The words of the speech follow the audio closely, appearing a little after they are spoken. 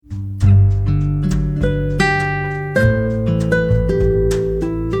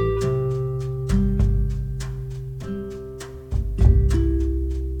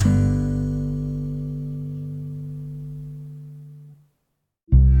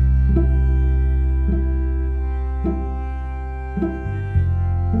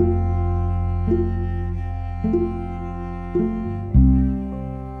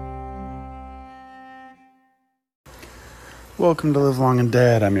welcome to Live Long and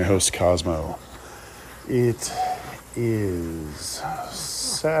Dead. I'm your host, Cosmo. It is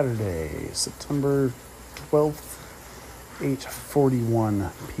Saturday, September 12th,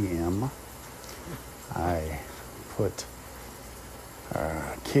 8:41 p.m. I put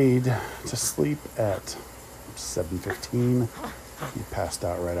Cade to sleep at 7:15. He passed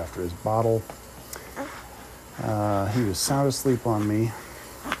out right after his bottle. He was sound asleep on me.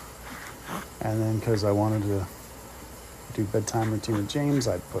 And then because I wanted to do bedtime routine with James,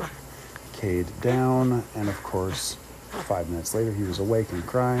 I put Cade down. And of course, 5 minutes later, he was awake and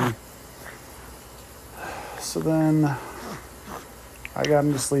crying. So then I got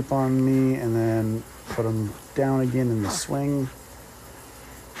him to sleep on me and then put him down again in the swing.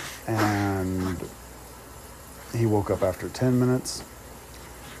 And he woke up after 10 minutes.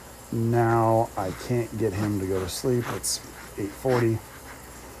 Now I can't get him to go to sleep. It's 8:40.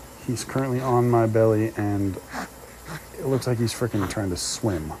 He's currently on my belly, and it looks like he's freaking trying to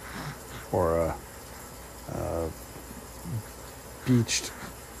swim, or a beached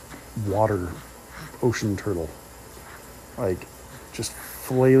water ocean turtle, like just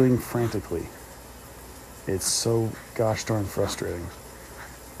flailing frantically. It's so gosh darn frustrating.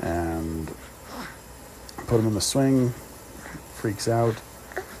 And put him in the swing, freaks out.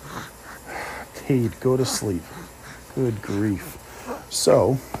 Cade, go to sleep. Good grief.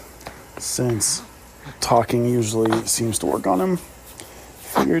 So, since talking usually seems to work on him,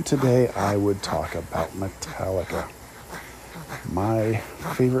 figured today I would talk about Metallica, my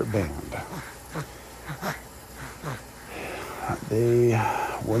favorite band. They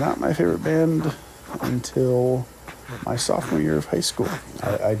were not my favorite band until my sophomore year of high school.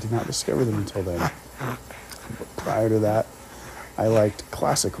 I did not discover them until then. But prior to that, I liked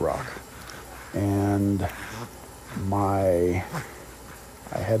classic rock, and I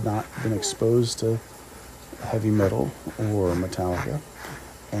had not been exposed to heavy metal or Metallica,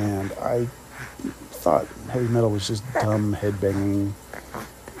 and I thought heavy metal was just dumb, headbanging,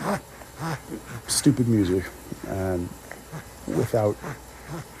 stupid music, and without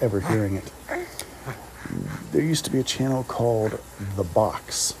ever hearing it. There used to be a channel called The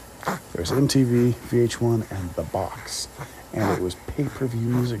Box. There's MTV, VH1, and The Box, and it was pay-per-view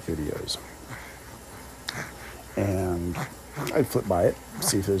music videos. And I'd flip by it,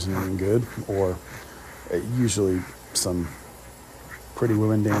 see if there's anything good, or usually some pretty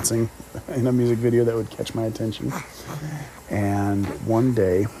women dancing in a music video that would catch my attention. And one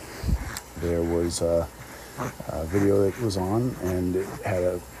day, there was a video that was on, and it had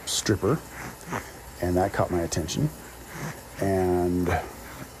a stripper, and that caught my attention. And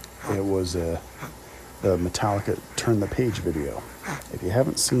it was the Metallica Turn the Page video. If you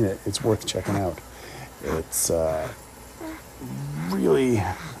haven't seen it, it's worth checking out. It's really,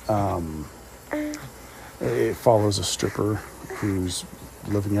 it follows a stripper who's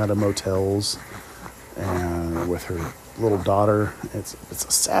living out of motels and with her little daughter. It's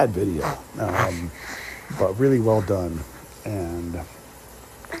a sad video, but really well done. And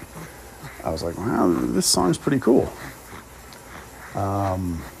I was like, wow, this song's pretty cool.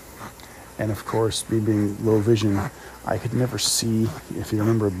 And of course, me being low vision, I could never see, if you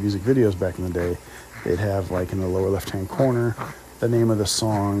remember music videos back in the day, they'd have, like, in the lower left-hand corner, the name of the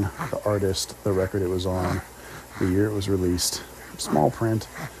song, the artist, the record it was on, the year it was released, small print,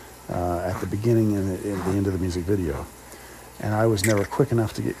 at the beginning and at the end of the music video. And I was never quick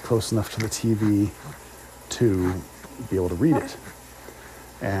enough to get close enough to the TV to be able to read it.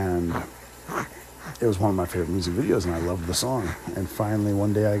 And it was one of my favorite music videos, and I loved the song. And finally,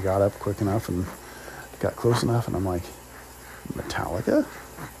 one day I got up quick enough and got close enough, and I'm like, Metallica?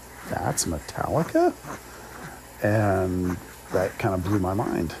 That's Metallica? And that kind of blew my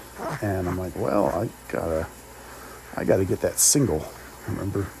mind. And I'm like, well, I gotta get that single.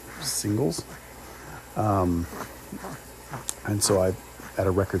 Remember singles? And so I, at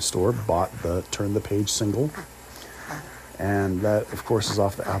a record store, bought the Turn the Page single. And that, of course, is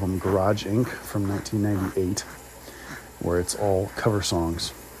off the album Garage Inc. from 1998, where it's all cover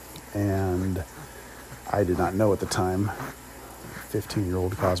songs. And I did not know at the time,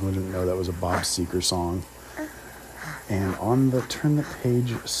 15-year-old Cosmo didn't know that was a Bob Seger song. And on the Turn the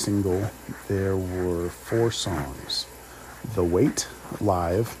Page single, there were 4 songs. The Wait,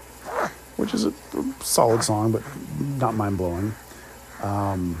 Live, which is a solid song, but not mind-blowing.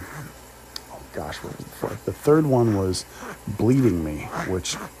 Gosh, what was the fourth? The third one was Bleeding Me,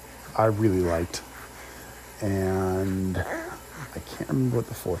 which I really liked. And I can't remember what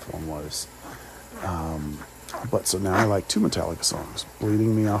the fourth one was. But so now I like 2 Metallica songs.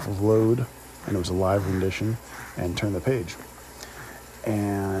 Bleeding Me off of Load, and it was a live rendition, and Turn the Page.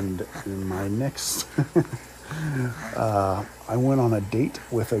 And my next I went on a date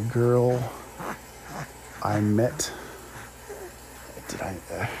with a girl I met.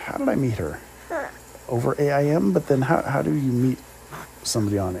 How did I meet her? Over AIM, but then how do you meet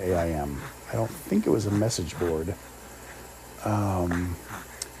somebody on AIM? I don't think it was a message board.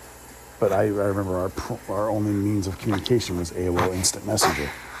 But I remember our only means of communication was AOL Instant Messenger.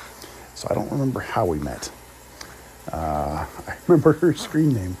 So I don't remember how we met. I remember her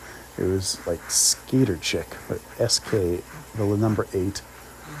screen name. It was like Skater Chick, but SK, the number 8,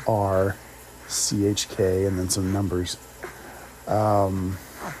 R, CHK, and then some numbers. And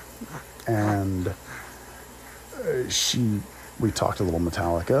we talked a little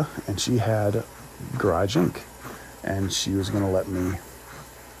Metallica, and she had Garage Inc. And she was going to let me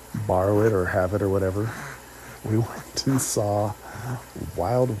borrow it or have it or whatever. We went and saw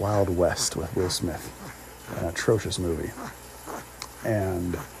Wild Wild West with Will Smith, an atrocious movie.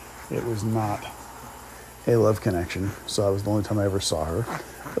 And it was not a love connection, so that was the only time I ever saw her.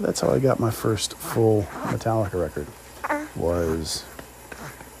 But that's how I got my first full Metallica record, was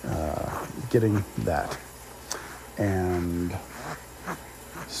getting that. And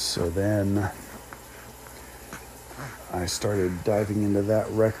so then I started diving into that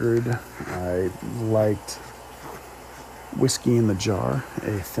record. I liked Whiskey in the Jar,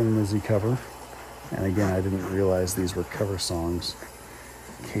 a Thin Lizzy cover. And again, I didn't realize these were cover songs.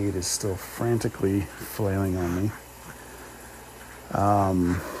 Kate is still frantically flailing on me.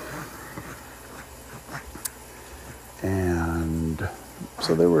 And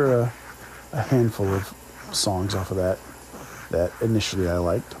so there were a handful of songs off of that initially I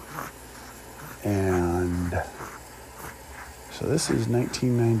liked. And so this is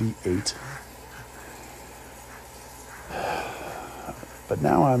 1998. But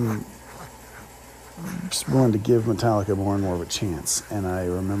now I'm just willing to give Metallica more and more of a chance. And I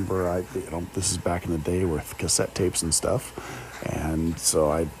remember, this is back in the day with cassette tapes and stuff. And so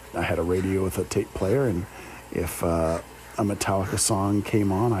I had a radio with a tape player, and if a Metallica song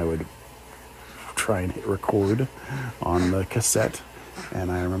came on, I would try and hit record on the cassette.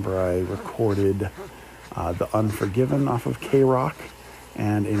 And I remember I recorded The Unforgiven off of K-Rock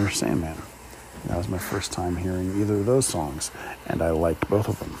and Inner Sandman. That was my first time hearing either of those songs, and I liked both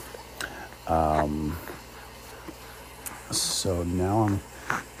of them. So now I'm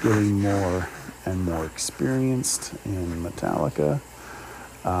getting more and more experienced in Metallica,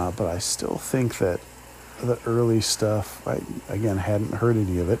 but I still think that the early stuff, I again hadn't heard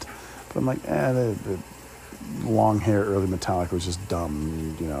any of it, but I'm like, the long hair early Metallica was just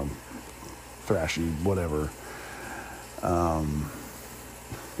dumb, thrashy, whatever.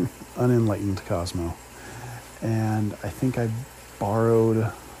 Unenlightened Cosmo. And I think I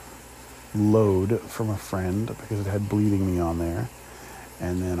borrowed Load from a friend because it had Bleeding Me on there.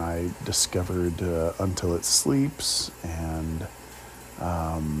 And then I discovered Until It Sleeps and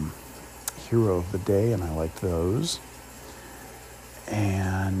Hero of the Day, and I liked those.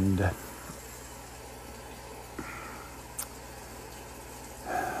 And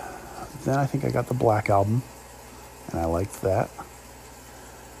then I think I got the Black Album, and I liked that.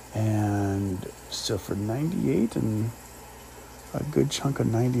 And so for 98 and a good chunk of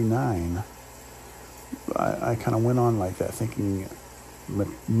 99, I kind of went on like that, thinking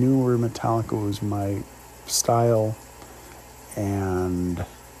newer Metallica was my style, and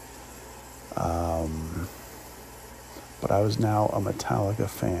but I was now a Metallica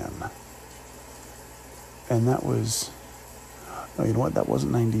fan. And that was, no, you know what, that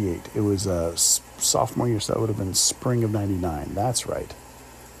wasn't 98. It was sophomore year, so that would have been spring of 99. That's right.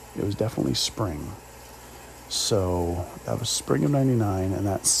 It was definitely spring. So that was spring of 99, and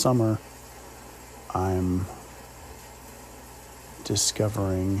that summer I'm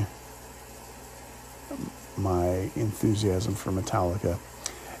discovering my enthusiasm for Metallica.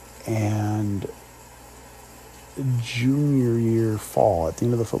 And junior year fall, at the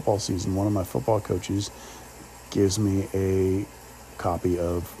end of the football season, one of my football coaches gives me a copy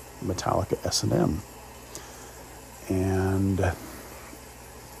of Metallica S&M. And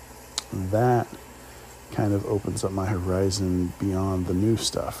that kind of opens up my horizon beyond the new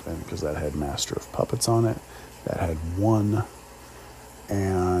stuff, and because that had Master of Puppets on it, that had One,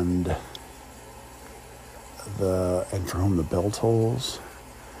 and For Whom the Bell Tolls.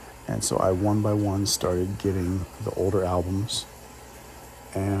 And so I one by one started getting the older albums,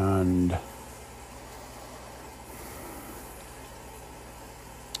 and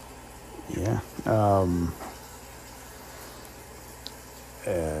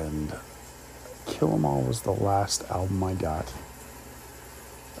and Kill 'Em All was the last album I got.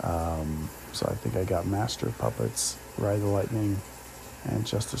 So I think I got Master of Puppets, Ride the Lightning, and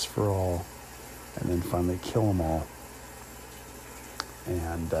Justice for All. and then finally kill them all.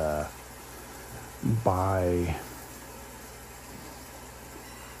 And by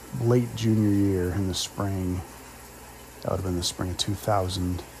late junior year in the spring, that would have been the spring of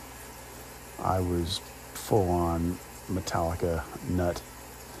 2000, I was full on Metallica nut,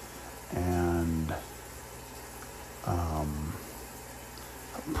 and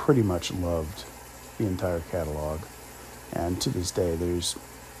pretty much loved the entire catalog. And to this day, there's,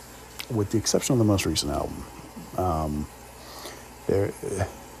 with the exception of the most recent album, the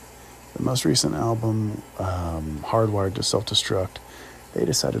most recent album, Hardwired to Self-Destruct, they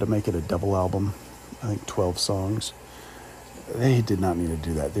decided to make it a double album, I think 12 songs. They did not need to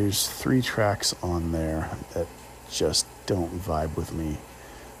do that. There's 3 tracks on there that just don't vibe with me.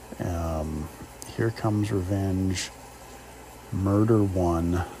 Here Comes Revenge, Murder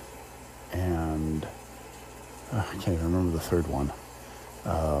One, and I can't even remember the third one.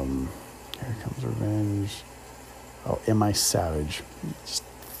 Here Comes Revenge. Oh, Am I Savage? Just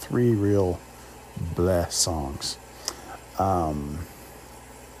 3 real bleh songs. And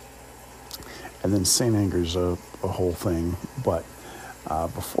then Saint Anger's a whole thing. But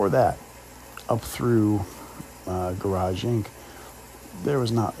before that, up through Garage Inc., there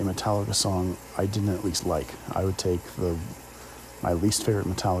was not a Metallica song I didn't at least like. I would take my least favorite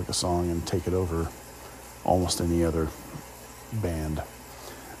Metallica song and take it over almost any other band.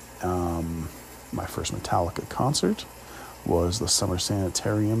 My first Metallica concert was the Summer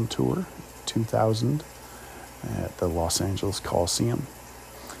Sanitarium Tour, 2000, at the Los Angeles Coliseum.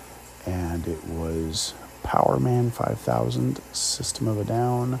 And it was Power Man 5000, System of a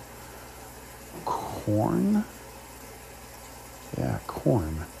Down, Korn,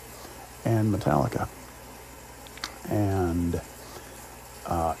 and Metallica. And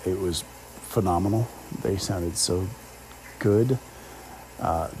it was phenomenal. They sounded so good.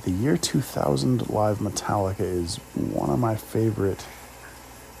 The year 2000 live Metallica is one of my favorite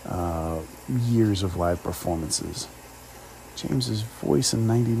years of live performances. James's voice in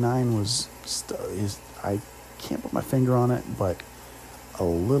 '99 was I can't put my finger on it, but a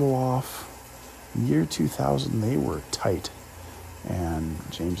little off. Year 2000, they were tight, and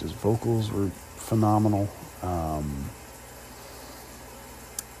James's vocals were phenomenal.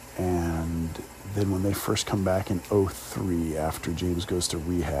 And then when they first come back in 2003, after James goes to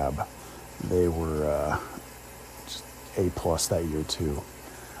rehab, they were just A+ that year too.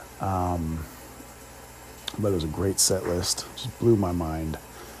 But it was a great set list. Just blew my mind.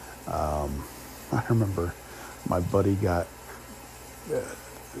 I remember my buddy got...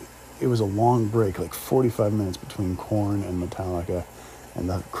 it was a long break, like 45 minutes between Korn and Metallica, and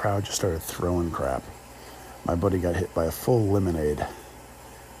the crowd just started throwing crap. My buddy got hit by a full lemonade,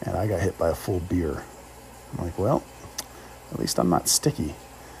 and I got hit by a full beer. I'm like, well, at least I'm not sticky.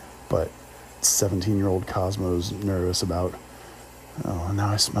 But 17-year-old Cosmo's nervous about, oh, now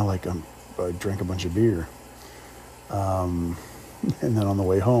I smell like I drank a bunch of beer. And then on the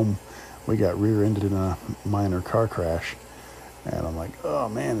way home, we got rear-ended in a minor car crash. And I'm like, oh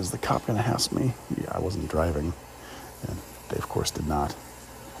man, is the cop going to hassle me? Yeah, I wasn't driving. And they, of course, did not.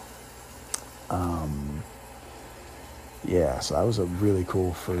 Yeah, so that was a really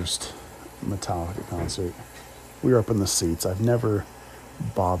cool first Metallica concert. We were up in the seats. I've never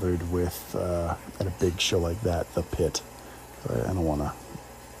bothered with, at a big show like that, the pit. I don't want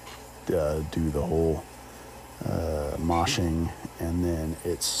to do the whole moshing, and then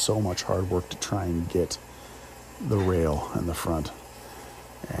it's so much hard work to try and get the rail in the front.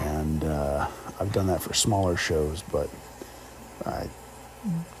 And I've done that for smaller shows, but I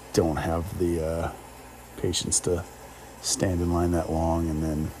don't have the patience to stand in line that long and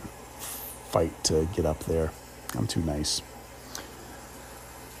then fight to get up there. I'm too nice.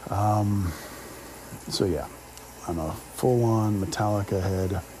 So yeah, I'm a full-on Metallica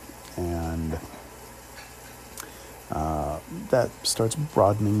head, and that starts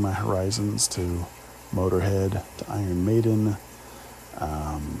broadening my horizons to Motorhead, to Iron Maiden,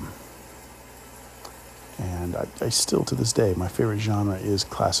 and I still, to this day, my favorite genre is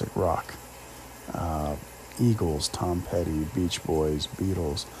classic rock. Eagles, Tom Petty, Beach Boys,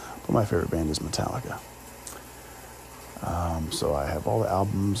 Beatles, but my favorite band is Metallica. So I have all the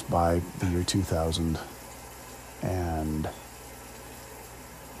albums by the year 2000, and,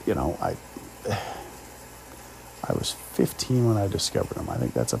 you know, I was 15 when I discovered them. I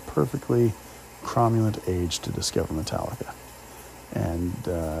think that's a perfectly cromulent age to discover Metallica. And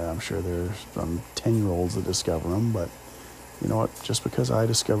I'm sure there's some 10-year-olds that discover them, but you know what? Just because I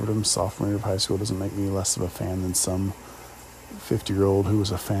discovered them sophomore year of high school doesn't make me less of a fan than some 50-year-old who was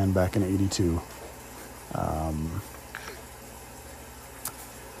a fan back in '82.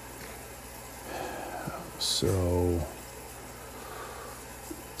 So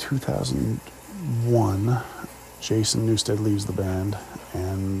 2001, Jason Newsted leaves the band,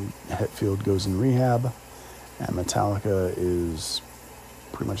 and Hetfield goes in rehab, and Metallica is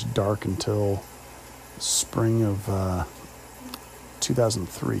pretty much dark until spring of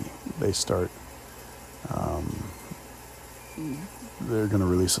 2003. They start, they're going to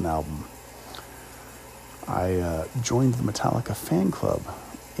release an album. I joined the Metallica fan club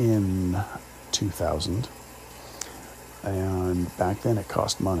in 2000, and back then it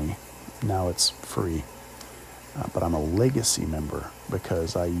cost money. Now it's free. But I'm a legacy member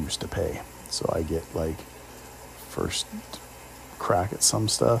because I used to pay. So I get like first crack at some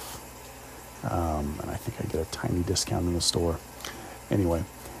stuff. And I think I get a tiny discount in the store. Anyway,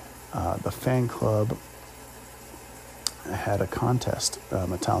 the fan club had a contest.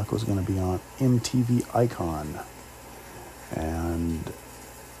 Metallica was going to be on MTV Icon. And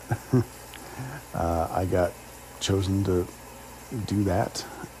I got chosen to do that.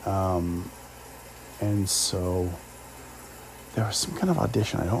 And so there was some kind of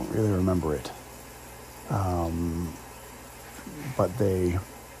audition. I don't really remember it. But I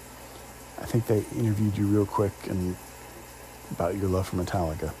think they interviewed you real quick and about your love for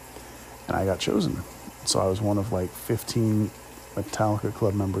Metallica. And I got chosen. So I was one of like 15 Metallica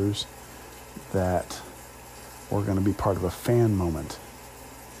club members that were going to be part of a fan moment.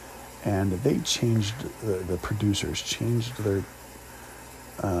 And they changed, the producers changed their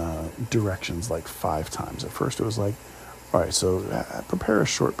directions like 5 times. At first it was like, all right, so prepare a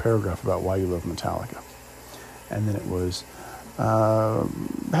short paragraph about why you love Metallica. And then it was,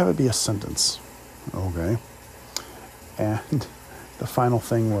 have it be a sentence. Okay. And the final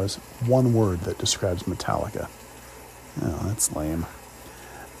thing was one word that describes Metallica. Oh, that's lame.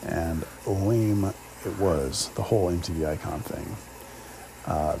 And lame it was, the whole MTV Icon thing.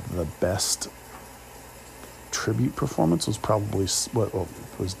 The best tribute performance was probably,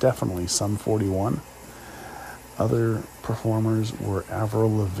 was definitely Sum 41. Other performers were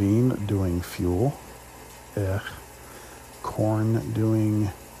Avril Lavigne doing Fuel, Korn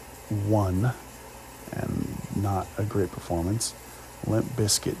doing One, and not a great performance, Limp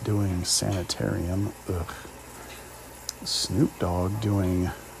Bizkit doing Sanitarium, Snoop Dogg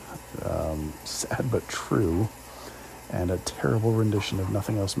doing Sad But True, and a terrible rendition of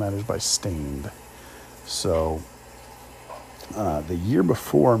Nothing Else Matters by Stained. So, the year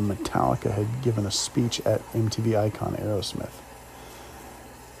before, Metallica had given a speech at MTV Icon Aerosmith.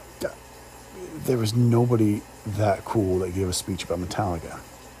 There was nobody that cool that gave a speech about Metallica.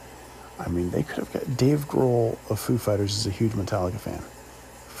 I mean, they could have got Dave Grohl of Foo Fighters is a huge Metallica fan.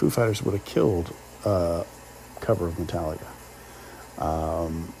 Foo Fighters would have killed a cover of Metallica.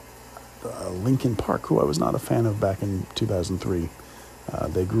 Linkin Park, who I was not a fan of back in 2003.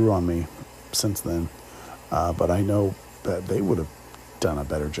 They grew on me since then. But I know that they would have done a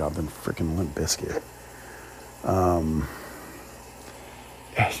better job than freaking Limp Bizkit.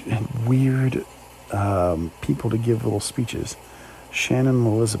 And weird people to give little speeches. Shannon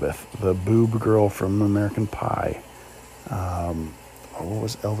Elizabeth, the boob girl from American Pie. What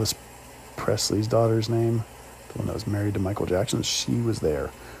was Elvis Presley's daughter's name? The one that was married to Michael Jackson. She was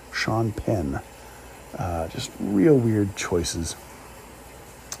there. Sean Penn. Just real weird choices.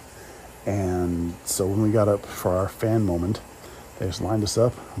 And so when we got up for our fan moment, they just lined us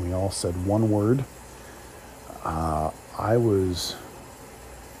up and we all said one word. I was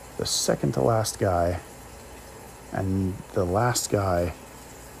the second to last guy, and the last guy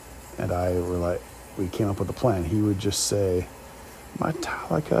and I were like, we came up with a plan. He would just say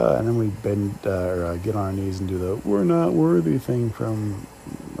Metallica, and then we'd bend or get on our knees and do the "we're not worthy" thing from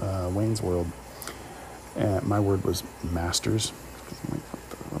Wayne's World. And my word was masters.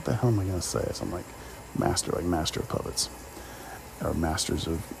 What the hell am I going to say? So I'm like, master, like master of puppets, or masters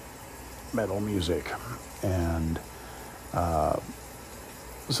of metal music. And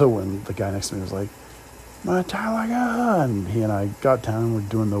so when the guy next to me was like, Metallica, and he and I got down and we're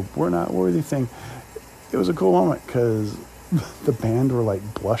doing the "we're not worthy" thing, it was a cool moment because the band were like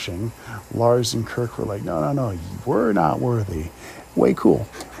blushing. Lars and Kirk were like, no, we're not worthy. Way cool.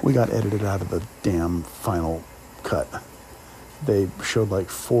 We got edited out of the damn final cut. They showed like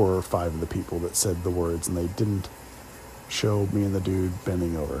 4 or 5 of the people that said the words, and they didn't show me and the dude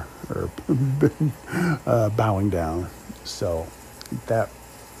bending over or bowing down. So that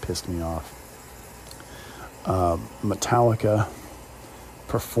pissed me off. Metallica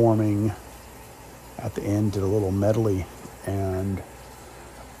performing at the end did a little medley and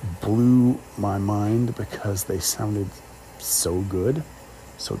blew my mind because they sounded so good,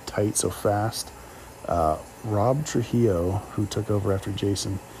 so tight, so fast. Rob Trujillo, who took over after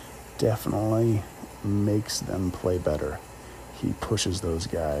Jason, definitely makes them play better. He pushes those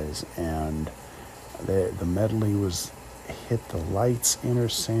guys, and the medley was Hit the Lights, Enter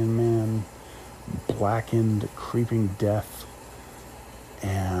Sandman, Blackened, Creeping Death,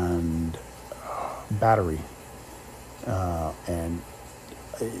 and Battery. And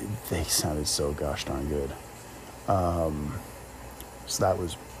they sounded so gosh darn good. So that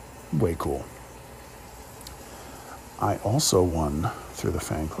was way cool. I also won, through the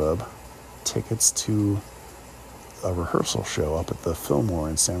fan club, tickets to a rehearsal show up at the Fillmore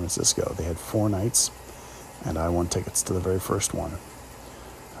in San Francisco. They had 4 nights, and I won tickets to the very first one.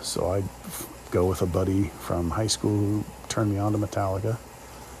 So I go with a buddy from high school who turned me on to Metallica.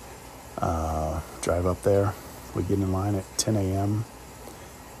 Drive up there. We get in line at 10 a.m.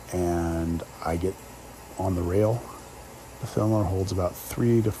 and I get on the rail. The Fillmore holds about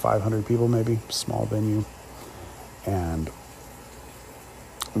 300 to 500 people, maybe, small venue. And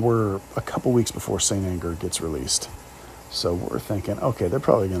we're a couple weeks before St. Anger gets released. So we're thinking, okay, they're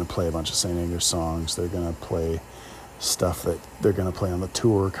probably going to play a bunch of St. Anger songs. They're going to play stuff that they're going to play on the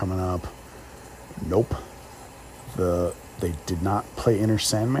tour coming up. Nope. They did not play Enter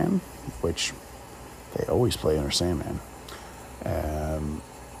Sandman, which they always play Enter Sandman.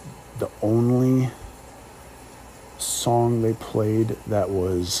 The only song they played that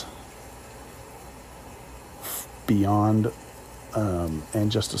was beyond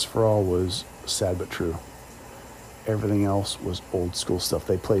And Justice for All was Sad But True. Everything else was old school stuff.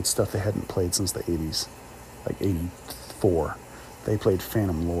 They played stuff they hadn't played since the 80s, like 84. They played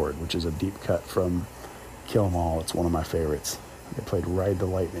Phantom Lord, which is a deep cut from Kill 'Em All. It's one of my favorites. They played Ride the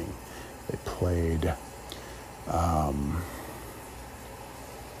Lightning. They played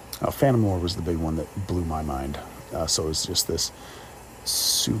Phantom Lord was the big one that blew my mind. So it was just this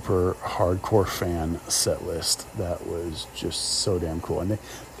super hardcore fan set list that was just so damn cool. And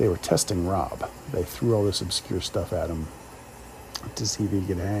they were testing Rob. They threw all this obscure stuff at him to see if he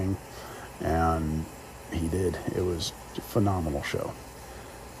could hang, and he did. It was a phenomenal show.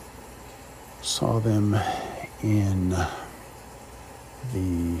 Saw them in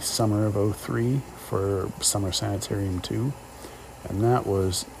the summer of '03 for Summer Sanitarium 2, and that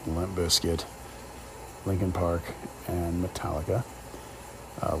was Limp Bizkit, Linkin Park, and Metallica.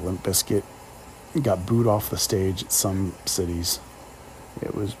 Limp Bizkit got booed off the stage at some cities.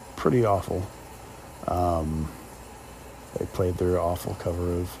 It was pretty awful. They played their awful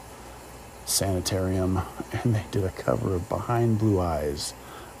cover of Sanitarium, and they did a cover of Behind Blue Eyes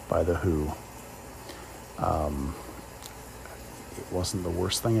by The Who. It wasn't the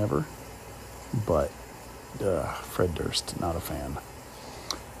worst thing ever, but Fred Durst, not a fan.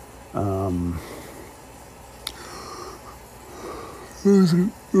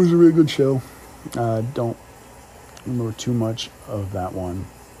 It was a really good show. Don't remember too much of that one.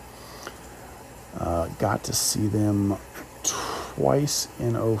 Got to see them twice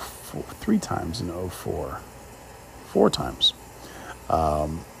in 04, 3 times in 04. 4 times.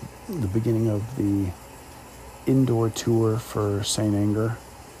 The beginning of the indoor tour for St. Anger,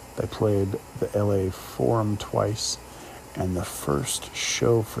 they played the LA Forum twice, and the first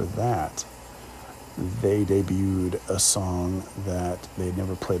show for that, they debuted a song that they'd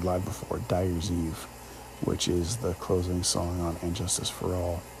never played live before, Dyer's Eve, which is the closing song on And Justice for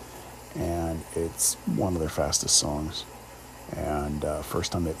All. And it's one of their fastest songs. And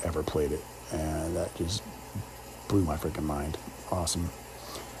first time they'd ever played it. And that just blew my freaking mind. Awesome.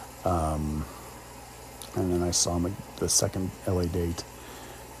 And then I saw them at the second LA date.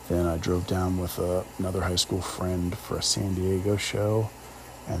 Then I drove down with another high school friend for a San Diego show.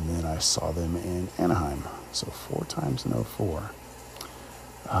 And then I saw them in Anaheim. So 4 times in 04.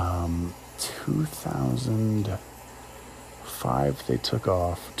 2005 they took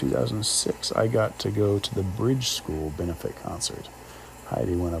off. 2006 I got to go to the Bridge School benefit concert.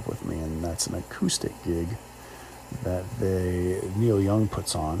 Heidi went up with me, and that's an acoustic gig that Neil Young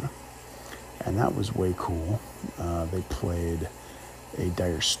puts on. And that was way cool. They played a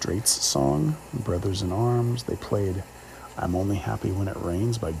Dire Straits song, Brothers in Arms. They played I'm Only Happy When It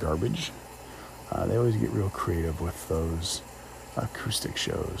Rains by Garbage. They always get real creative with those acoustic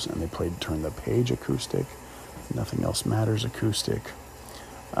shows. And they played Turn the Page acoustic, Nothing Else Matters acoustic.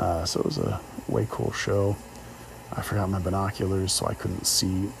 So it was a way cool show. I forgot my binoculars, so I couldn't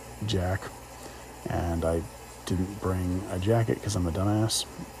see Jack. And I didn't bring a jacket because I'm a dumbass,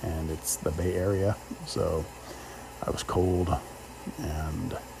 and it's the Bay Area, so I was cold,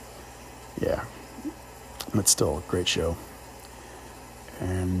 and yeah, but still a great show.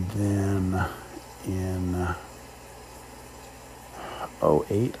 And then in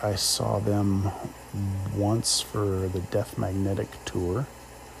 08 I saw them once for the Death Magnetic tour,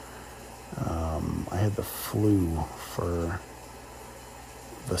 I had the flu for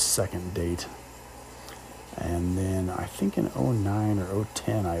the second date. And then I think in 09 or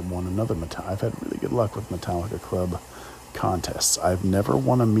 010, I won another Metallica. I've had really good luck with Metallica Club contests. I've never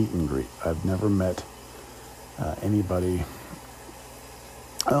won a meet and greet. I've never met anybody.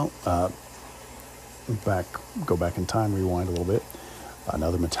 Well, go back in time, rewind a little bit.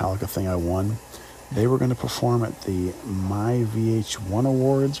 Another Metallica thing I won. They were going to perform at the My VH1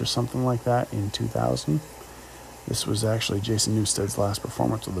 Awards or something like that in 2000. This was actually Jason Newsted's last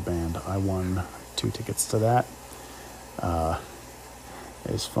performance with the band. I won 2 tickets to that.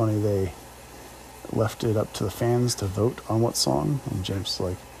 It's funny, they left it up to the fans to vote on what song, and James was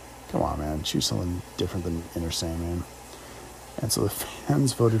like, come on, man, choose something different than Inner Sandman. And so the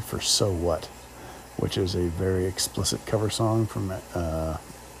fans voted for So What, which is a very explicit cover song from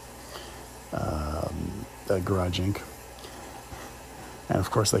Garage Inc. And of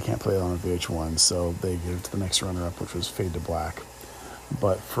course they can't play it on a VH1, so they gave it to the next runner-up, which was Fade to Black.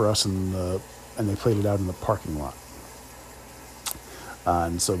 But for us and they played it out in the parking lot.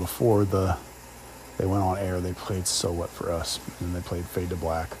 And so before they went on air, they played So What for us, and they played Fade to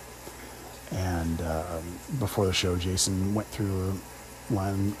Black. And before the show, Jason went through the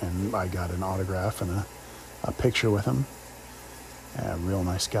line, and I got an autograph and a picture with him. A real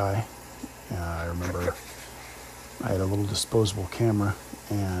nice guy. I remember I had a little disposable camera,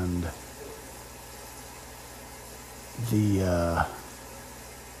 and the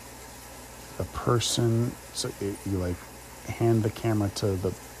person, so you like hand the camera to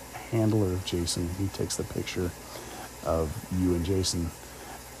the handler of Jason. He takes the picture of you and Jason,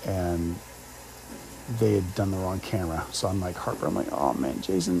 and they had done the wrong camera. So I'm like heartbroken. I'm like, oh man,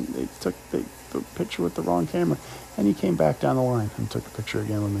 Jason, they took the picture with the wrong camera. And he came back down the line and took the picture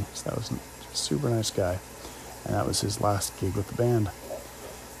again with me. So that was a super nice guy. And that was his last gig with the band.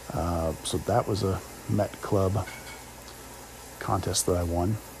 So that was a Met Club contest that I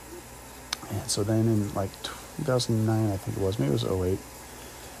won. And so then in like 2009, I think it was, maybe it was 08,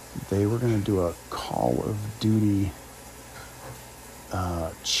 they were going to do a Call of Duty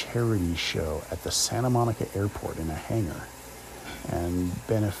charity show at the Santa Monica airport in a hangar, and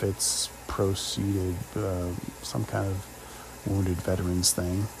benefits proceeded some kind of wounded veterans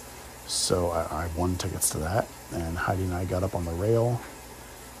thing. So I won tickets to that, and Heidi and I got up on the rail,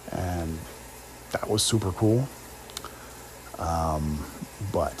 and that was super cool.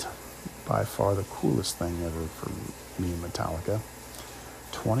 But by far the coolest thing ever for me and Metallica,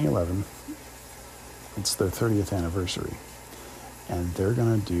 2011, it's their 30th anniversary. And they're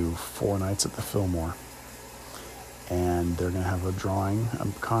going to do 4 nights at the Fillmore. And they're going to have a drawing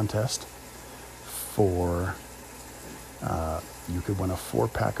contest for, you could win a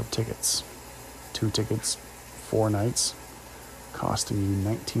 4-pack of tickets. 2 tickets, 4 nights, costing you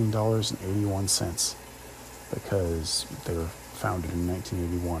 $19.81, because they were founded in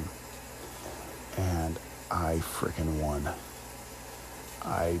 1981. And I freaking won.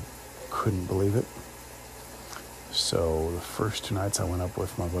 I couldn't believe it. So the first 2 nights I went up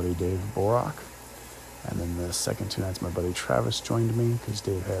with my buddy Dave Borak, and then the second 2 nights my buddy Travis joined me, because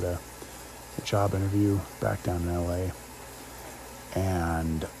Dave had a job interview back down in LA.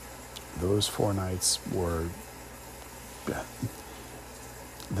 And those 4 nights were,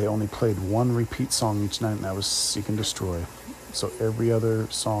 they only played 1 repeat song each night, and that was Seek and Destroy. So every other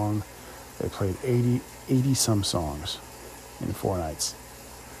song, they played 80 some songs in 4 nights.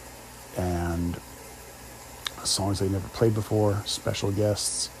 And songs they never played before, special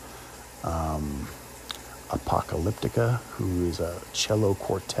guests, Apocalyptica, who is a cello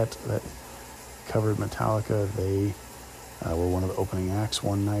quartet that covered Metallica. They were one of the opening acts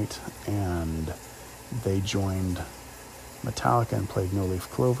one night, and they joined Metallica and played No Leaf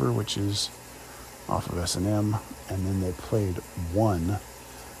Clover, which is off of S&M, and then they played One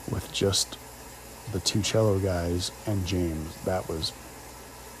with just the 2 cello guys and James. That was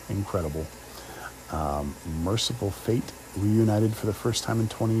incredible. Merciful Fate reunited for the first time in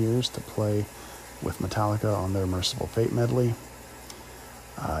 20 years to play with Metallica on their Merciful Fate medley.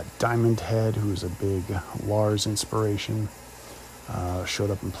 Diamond Head, who's a big Lars inspiration,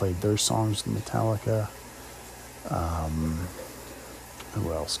 showed up and played their songs with Metallica.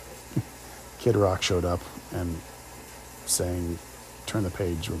 Who else? Kid Rock showed up and sang Turn the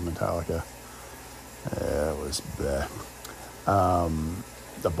Page with Metallica. It was bleh.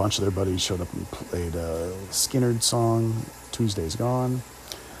 A bunch of their buddies showed up and played a Skynyrd song, Tuesday's Gone.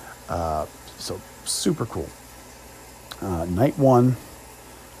 So super cool. Night 1,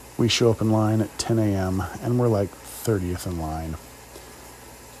 we show up in line at 10 a.m. and we're like 30th in line.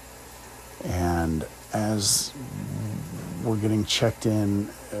 And as we're getting checked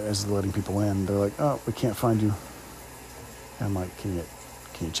in, as they're letting people in, they're like, "Oh, we can't find you." And I'm like, "Can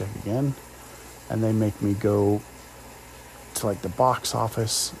you check again?" And they make me go to like the box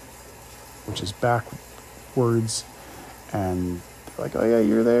office, which is backwards, and they're like, "Oh yeah,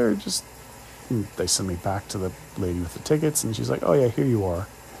 you're there." And they send me back to the lady with the tickets, and she's like, "Oh yeah, here you are."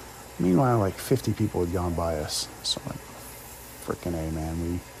 Meanwhile, like 50 people had gone by us. So I'm like, frickin' A, man.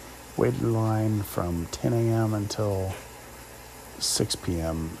 We waited in line from 10 a.m. until 6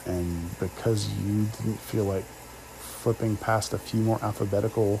 p.m. And because you didn't feel like flipping past a few more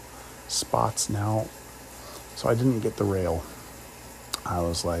alphabetical spots now, so I didn't get the rail. I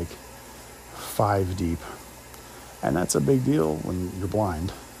was like 5 deep. And that's a big deal when you're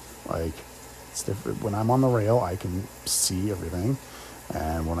blind. Like, it's different. When I'm on the rail, I can see everything.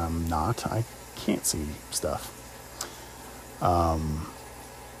 And when I'm not, I can't see stuff.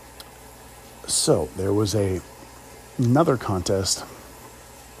 So there was another contest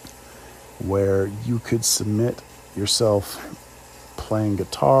where you could submit yourself playing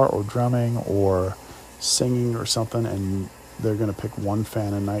guitar or drumming or singing or something, and they're going to pick one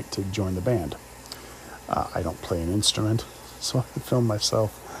fan a night to join the band. I don't play an instrument, so I filmed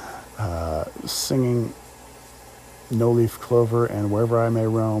myself singing No Leaf Clover and Wherever I May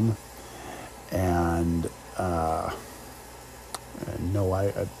Roam, and no,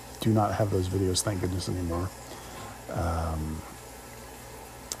 I do not have those videos, thank goodness, anymore.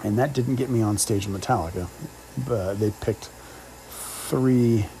 And that didn't get me on stage with Metallica, but they picked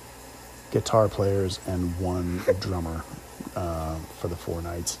 3 guitar players and 1 drummer for the 4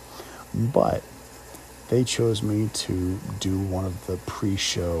 nights. But they chose me to do one of the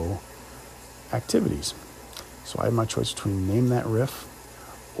pre-show activities. So I had my choice between Name That Riff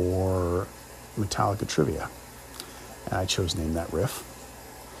or Metallica Trivia. And I chose Name That Riff.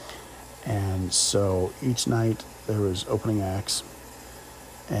 And so each night there was opening acts,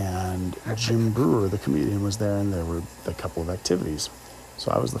 and Jim Brewer, the comedian, was there, and there were a couple of activities.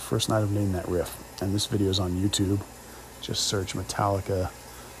 So I was the first night of Name That Riff. And this video is on YouTube. Just search Metallica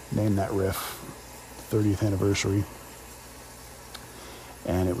Name That Riff 30th anniversary.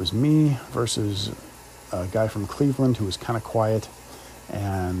 And it was me versus a guy from Cleveland who was kind of quiet,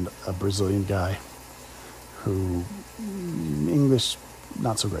 and a Brazilian guy who English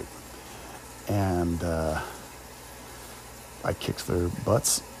not so great. And I kicked their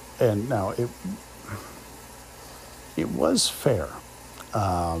butts. And now it was fair,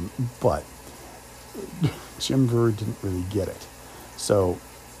 but Jim Brewer didn't really get it. So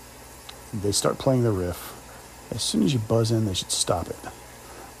they start playing the riff. As soon as you buzz in, they should stop it.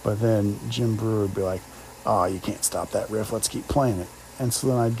 But then Jim Brewer would be like, "Oh, you can't stop that riff. Let's keep playing it." And so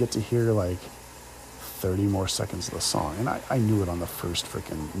then I'd get to hear like 30 more seconds of the song. And I knew it on the first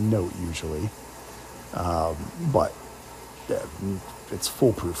freaking note usually. But it's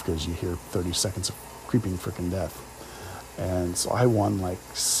foolproof because you hear 30 seconds of creeping freaking death. And so I won like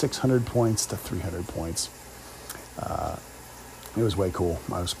 600 points to 300 points. It was way cool.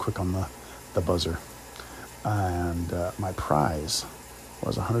 I was quick on the buzzer. And my prize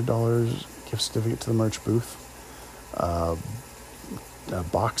was a $100 gift certificate to the merch booth, a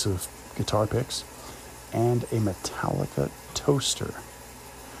box of guitar picks, and a Metallica toaster.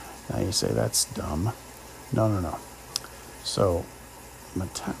 Now you say that's dumb. No. So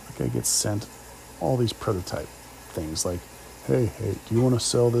Metallica gets sent all these prototype things like, hey, do you want to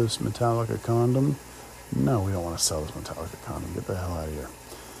sell this Metallica condom? No, we don't want to sell this Metallica condom. Get the hell out of here.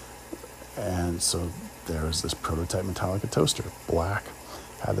 And so there's this prototype Metallica toaster, black,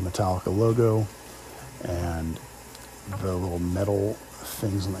 had the Metallica logo, and the little metal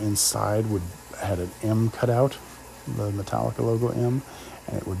things on the inside had an M cut out, the Metallica logo M,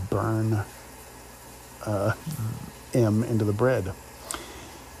 and it would burn M into the bread.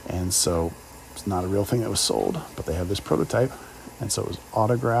 And so it's not a real thing that was sold, but they had this prototype, and so it was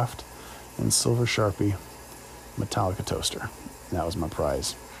autographed in silver Sharpie Metallica toaster. And that was my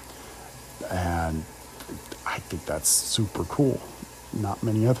prize. And I think that's super cool. Not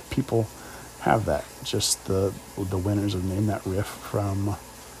many other people have that. Just the winners of Name That Riff from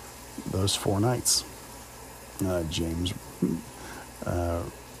those 4 nights. James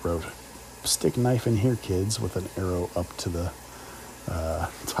wrote, "Stick knife in here, kids," with an arrow up to the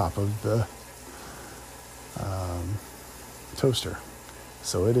top of the toaster.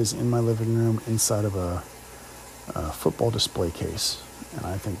 So it is in my living room inside of a football display case, and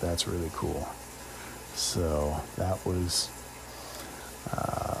I think that's really cool. So that was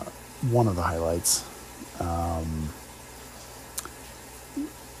one of the highlights.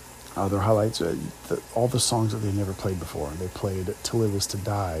 Other highlights, all the songs that they never played before. They played "To Live Is to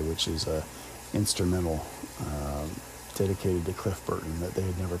Die," which is a instrumental dedicated to Cliff Burton that they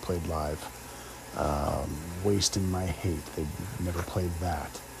had never played live. Wasting My Hate, they'd never played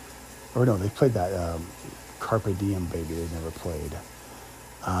that. Or no, they played that Carpe Diem Baby, they never played.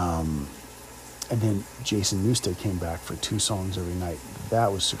 And then Jason Newsted came back for 2 songs every night. That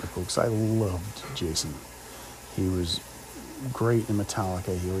was super cool because I loved Jason. He was great in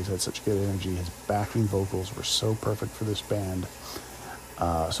Metallica. He always had such good energy. His backing vocals were so perfect for this band.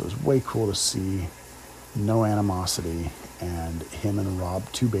 So it was way cool to see no animosity, and him and Rob,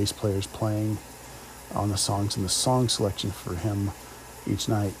 2 bass players, playing on the songs, and the song selection for him each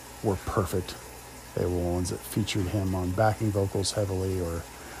night were perfect. They were ones that featured him on backing vocals heavily, or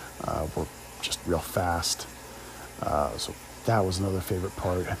were just real fast. So that was another favorite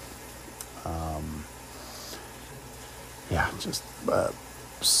part. Just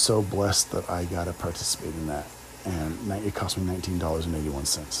so blessed that I got to participate in that. And it cost me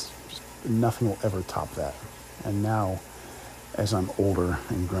 $19.81. Just nothing will ever top that. And now, as I'm older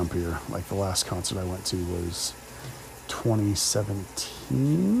and grumpier, like the last concert I went to was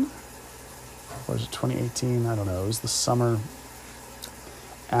 2017? Or was it 2018? I don't know. It was the summer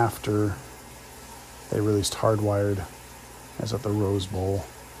after they released Hardwired. I was at the Rose Bowl.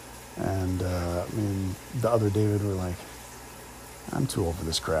 And me and the other David were like, I'm too old for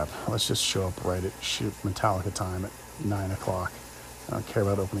this crap. Let's just show up right at Metallica time at 9 o'clock. I don't care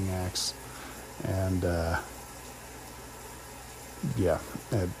about opening acts. And I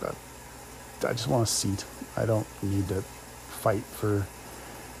just want a seat. I don't need to fight for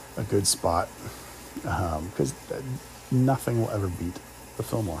a good spot, because nothing will ever beat the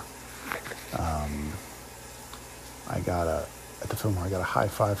Fillmore. At the Fillmore, I got a high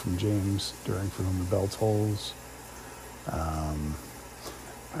five from James during For Whom the Bell Tolls.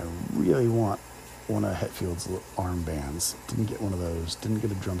 I really want one of Hetfield's armbands. Didn't get one of those. Didn't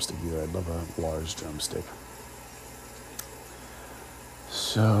get a drumstick either. I'd love a Lars drumstick.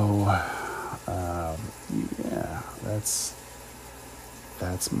 So,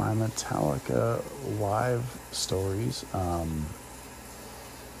 that's my Metallica live stories.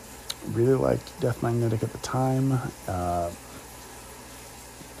 Really liked Death Magnetic at the time,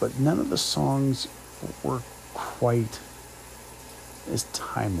 but none of the songs were quite as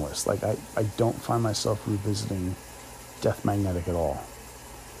timeless. Like, I don't find myself revisiting Death Magnetic at all.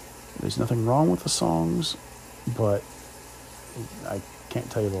 There's nothing wrong with the songs, but I can't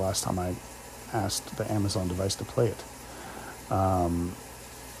tell you the last time I asked the Amazon device to play it.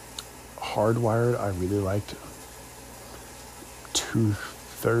 Hardwired, I really liked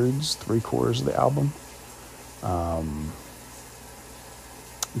 2/3, 3/4 of the album.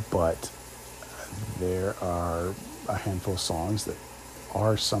 But there are a handful of songs that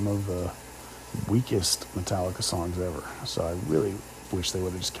are some of the weakest Metallica songs ever. So I really wish they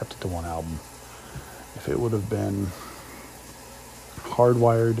would have just kept it to one album. If it would have been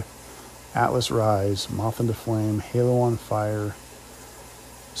Hardwired, Atlas Rise, Moth into Flame, Halo on Fire,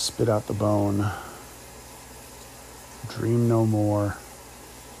 Spit Out the Bone, Dream No More,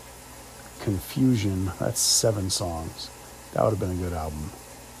 Confusion, that's 7 songs. That would have been a good album.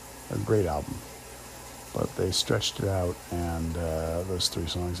 A great album. But they stretched it out, and those 3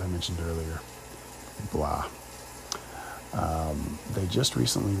 songs I mentioned earlier, blah. They just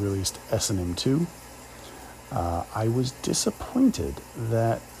recently released S&M 2. I was disappointed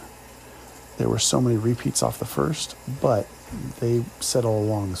that there were so many repeats off the first, but they said all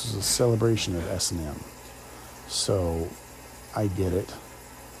along this was a celebration of S&M. So I get it.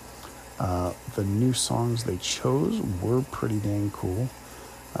 The new songs they chose were pretty dang cool.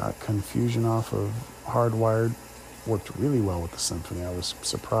 Confusion off of Hardwired worked really well with the symphony. I was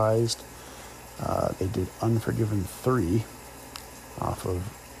surprised. They did Unforgiven 3 off of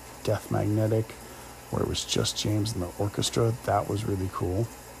Death Magnetic, where it was just James and the orchestra. That was really cool.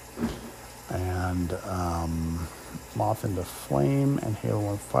 And Moth into Flame and Halo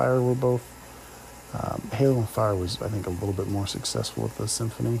on Fire were both. Halo on Fire was, I think, a little bit more successful with the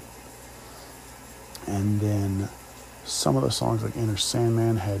symphony. And then some of the songs, like Inner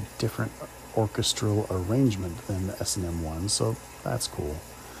Sandman, had different orchestral arrangement than the S&M one, so that's cool.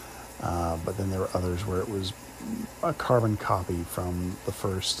 But then there were others where it was a carbon copy from the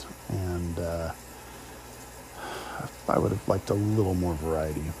first, and I would have liked a little more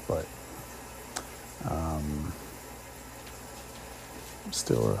variety, but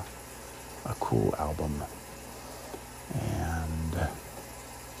still a cool album. And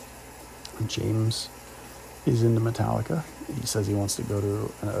James is into Metallica. He says he wants to go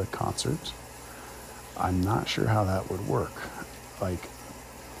to a concert. I'm not sure how that would work. Like,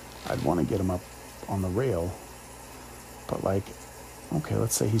 I'd want to get him up on the rail, but like, okay,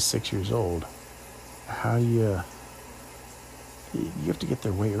 let's say he's 6 years old. How do you you have to get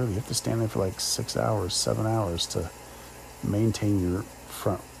there way early. You have to stand there for like 6 hours, 7 hours to maintain your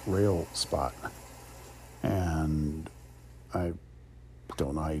front rail spot. And I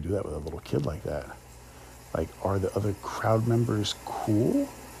don't know how you do that with a little kid like that. Like, are the other crowd members cool?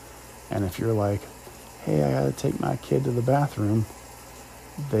 And if you're like, hey, I gotta take my kid to the bathroom,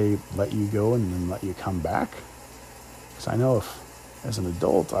 they let you go and then let you come back? Because I know if, as an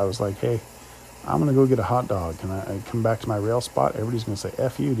adult, I was like, hey, I'm gonna go get a hot dog. Can I come back to my rail spot? Everybody's gonna say,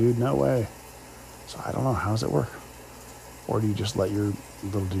 F you, dude, no way. So I don't know, how does it work? Or do you just let your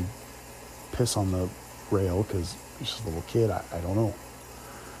little dude piss on the rail because he's just a little kid? I don't know.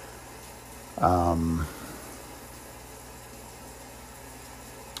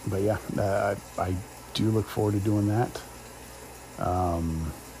 But yeah, I do look forward to doing that.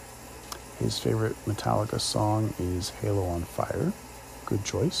 His favorite Metallica song is Halo on Fire. Good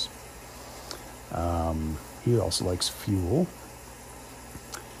choice. He also likes Fuel.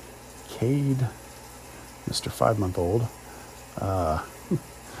 Cade, Mr. 5-month-old,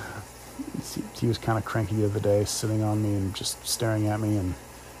 he was kind of cranky the other day, sitting on me and just staring at me, and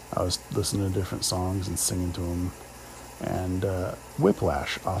I was listening to different songs and singing to him. And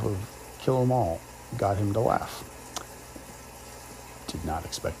Whiplash off of Kill 'Em All got him to laugh. Did not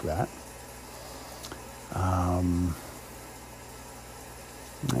expect that.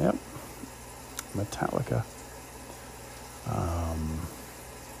 Yep. Metallica.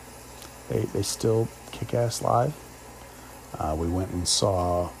 They still kick ass live. We went and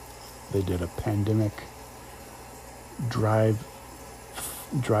saw, they did a pandemic drive-in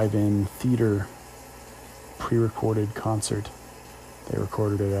theater pre-recorded concert. They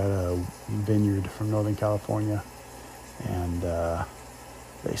recorded it at a vineyard from Northern California, and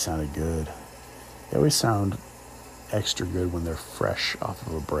they sounded good. They always sound extra good when they're fresh off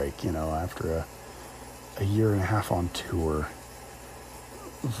of a break, after a year and a half on tour.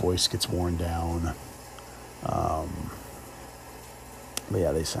 Voice gets worn down. But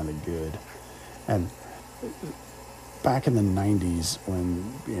yeah, they sounded good. And back in the 90s,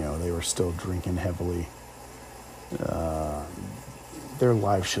 when they were still drinking heavily, their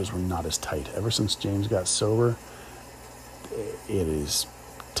live shows were not as tight. Ever since James got sober, it is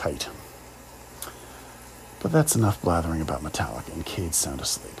tight. But that's enough blathering about Metallica and Cade's sound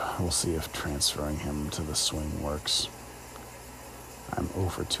asleep. We'll see if transferring him to the swing works. I'm 0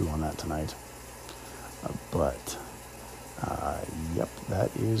 for 2 on that tonight. Yep,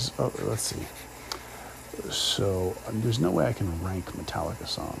 that is... Oh, let's see. So, there's no way I can rank Metallica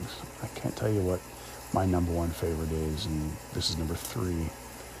songs. I can't tell you what my number 1 favorite is, and this is number 3.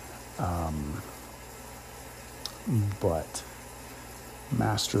 But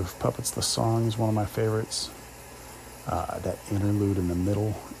Master of Puppets, the song, is one of my favorites. That interlude in the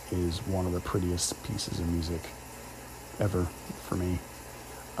middle is one of the prettiest pieces of music ever for me.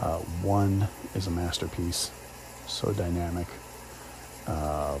 One is a masterpiece, so dynamic,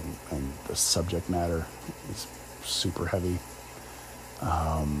 and the subject matter is super heavy.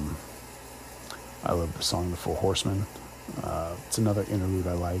 I love the song The Four Horsemen. It's another interlude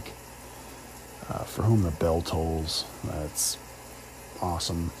I like. For Whom the Bell Tolls, that's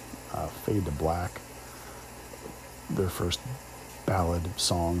awesome. Fade to Black, their first ballad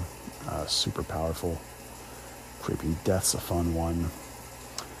song, super powerful. Creeping Death's a fun one.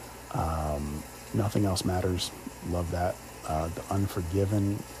 Nothing Else Matters, love that. The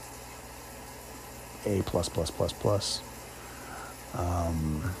Unforgiven, A++++.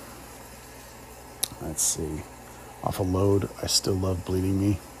 Let's see. Off a Load, I still love Bleeding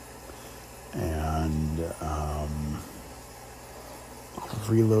Me. And off of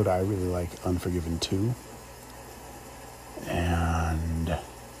Reload, I really like Unforgiven 2. And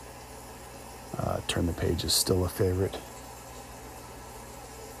Turn the Page is still a favorite.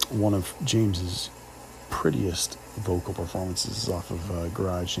 One of James's prettiest vocal performances is off of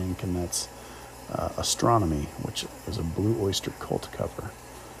Garage Inc., and that's Astronomy, which is a Blue Oyster Cult cover.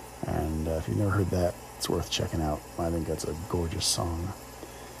 And if you've never heard that, it's worth checking out. I think that's a gorgeous song.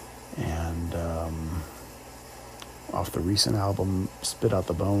 And off the recent album, Spit Out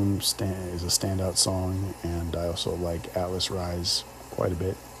the Bone is a standout song, and I also like Atlas Rise quite a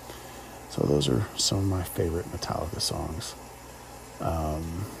bit. So those are some of my favorite Metallica songs.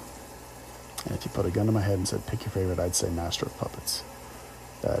 And if you put a gun to my head and said, pick your favorite, I'd say Master of Puppets.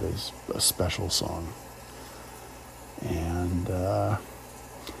 That is a special song. And,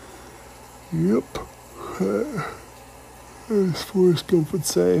 yep. As Forrest Gump would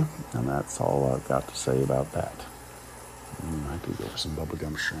say. And that's all I've got to say about that. I could go for some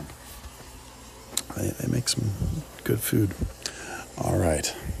bubblegum shrimp. They make some good food. All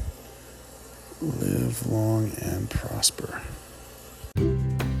right. Live long and prosper.